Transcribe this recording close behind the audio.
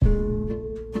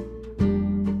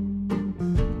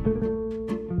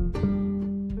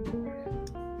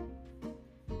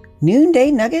Noonday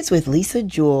Nuggets with Lisa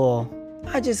Jewell.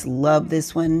 I just love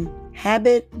this one.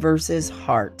 Habit versus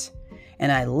heart.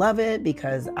 And I love it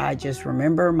because I just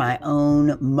remember my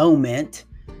own moment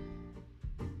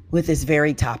with this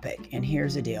very topic. And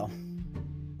here's the deal.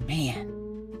 Man,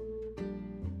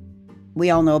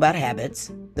 we all know about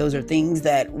habits. Those are things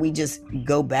that we just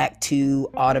go back to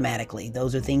automatically.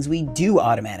 Those are things we do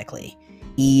automatically.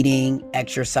 Eating,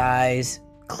 exercise,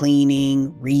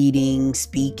 cleaning, reading,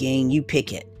 speaking, you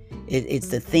pick it. It's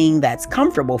the thing that's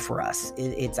comfortable for us.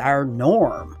 It's our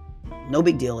norm. No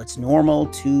big deal. It's normal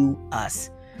to us.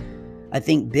 I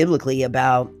think biblically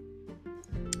about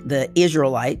the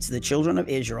Israelites, the children of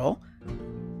Israel,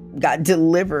 got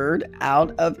delivered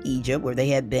out of Egypt where they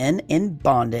had been in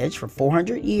bondage for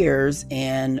 400 years.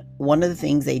 And one of the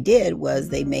things they did was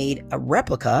they made a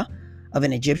replica of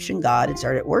an Egyptian god and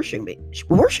started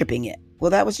worshiping it.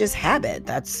 Well, that was just habit.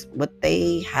 That's what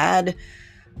they had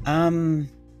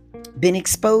been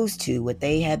exposed to, what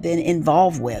they had been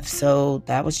involved with. So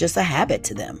that was just a habit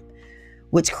to them.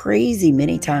 What's crazy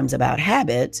many times about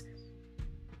habits,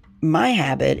 my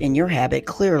habit and your habit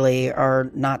clearly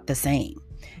are not the same.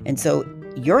 And so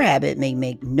your habit may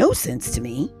make no sense to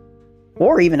me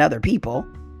or even other people,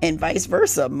 and vice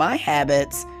versa. My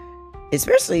habits,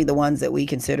 especially the ones that we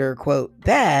consider, quote,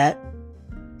 bad,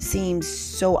 seem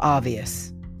so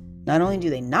obvious. Not only do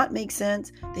they not make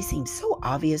sense, they seem so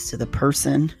obvious to the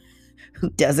person who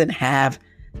doesn't have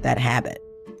that habit.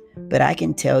 But I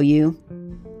can tell you,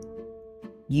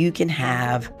 you can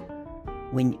have,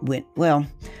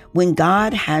 when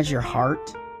God has your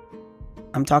heart,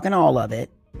 I'm talking all of it,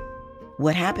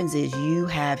 what happens is you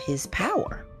have his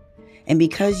power. And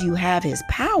because you have his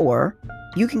power,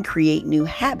 you can create new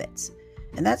habits.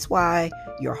 And that's why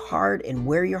your heart and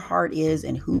where your heart is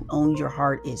and who owns your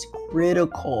heart is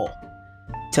critical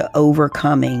to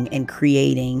overcoming and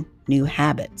creating new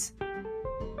habits.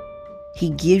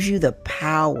 He gives you the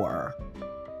power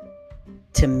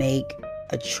to make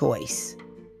a choice,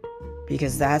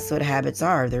 because that's what habits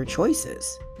are. They're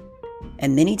choices.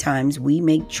 And many times we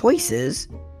make choices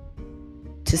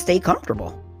to stay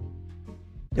comfortable.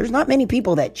 There's not many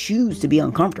people that choose to be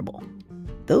uncomfortable.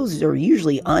 Those are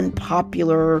usually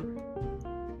unpopular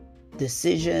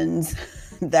decisions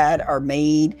that are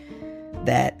made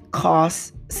that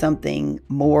cost something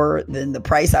more than the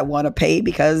price I want to pay,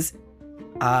 because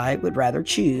I would rather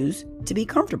choose to be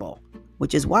comfortable,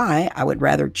 which is why I would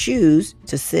rather choose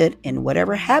to sit in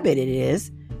whatever habit it is,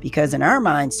 because in our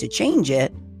minds to change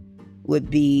it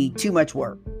would be too much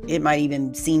work. It might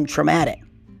even seem traumatic.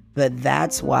 But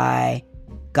that's why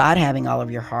God having all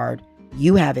of your heart,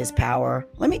 you have his power.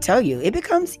 Let me tell you, it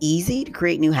becomes easy to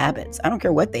create new habits. I don't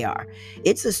care what they are.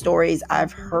 It's the stories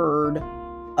I've heard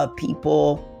of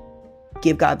people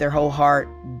give God their whole heart.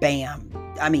 Bam.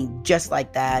 I mean, just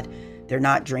like that. They're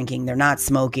not drinking. They're not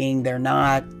smoking. They're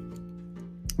not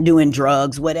doing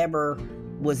drugs, whatever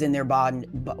was in their body,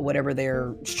 whatever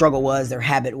their struggle was, their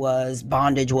habit was,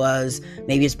 bondage was,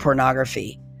 maybe it's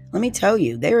pornography. Let me tell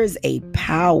you, there is a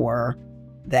power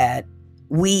that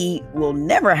we will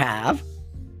never have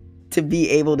to be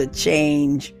able to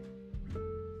change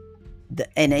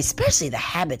and especially the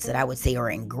habits that I would say are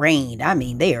ingrained. I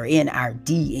mean, they are in our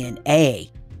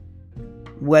DNA.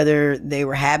 Whether they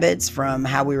were habits from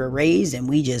how we were raised and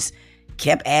we just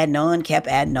kept adding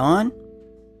on,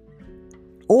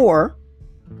 or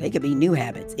they could be new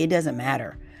habits. It doesn't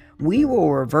matter. We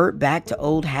will revert back to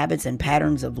old habits and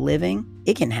patterns of living.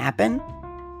 It can happen.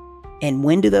 And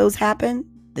when do those happen?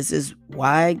 This is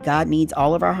why God needs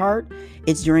all of our heart.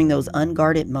 It's during those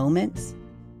unguarded moments.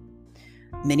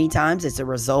 Many times it's a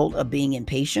result of being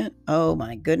impatient. Oh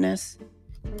my goodness.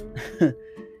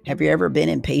 Have you ever been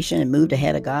impatient and moved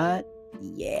ahead of God?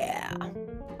 Yeah.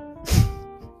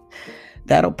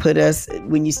 That'll put us,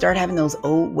 when you start having those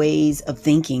old ways of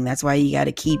thinking, that's why you got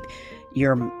to keep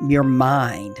your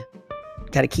mind,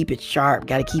 got to keep it sharp,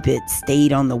 got to keep it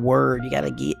stayed on the word. You got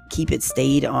to keep it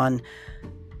stayed on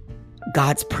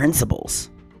God's principles.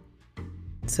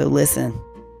 So listen,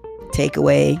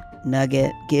 takeaway,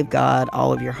 nugget, give God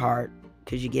all of your heart,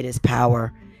 because you get his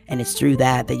power, and it's through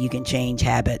that you can change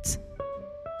habits.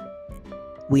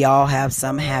 We all have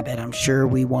some habit. I'm sure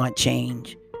we want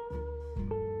change.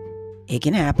 It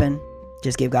can happen.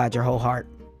 Just give God your whole heart.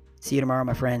 See you tomorrow,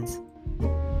 my friends.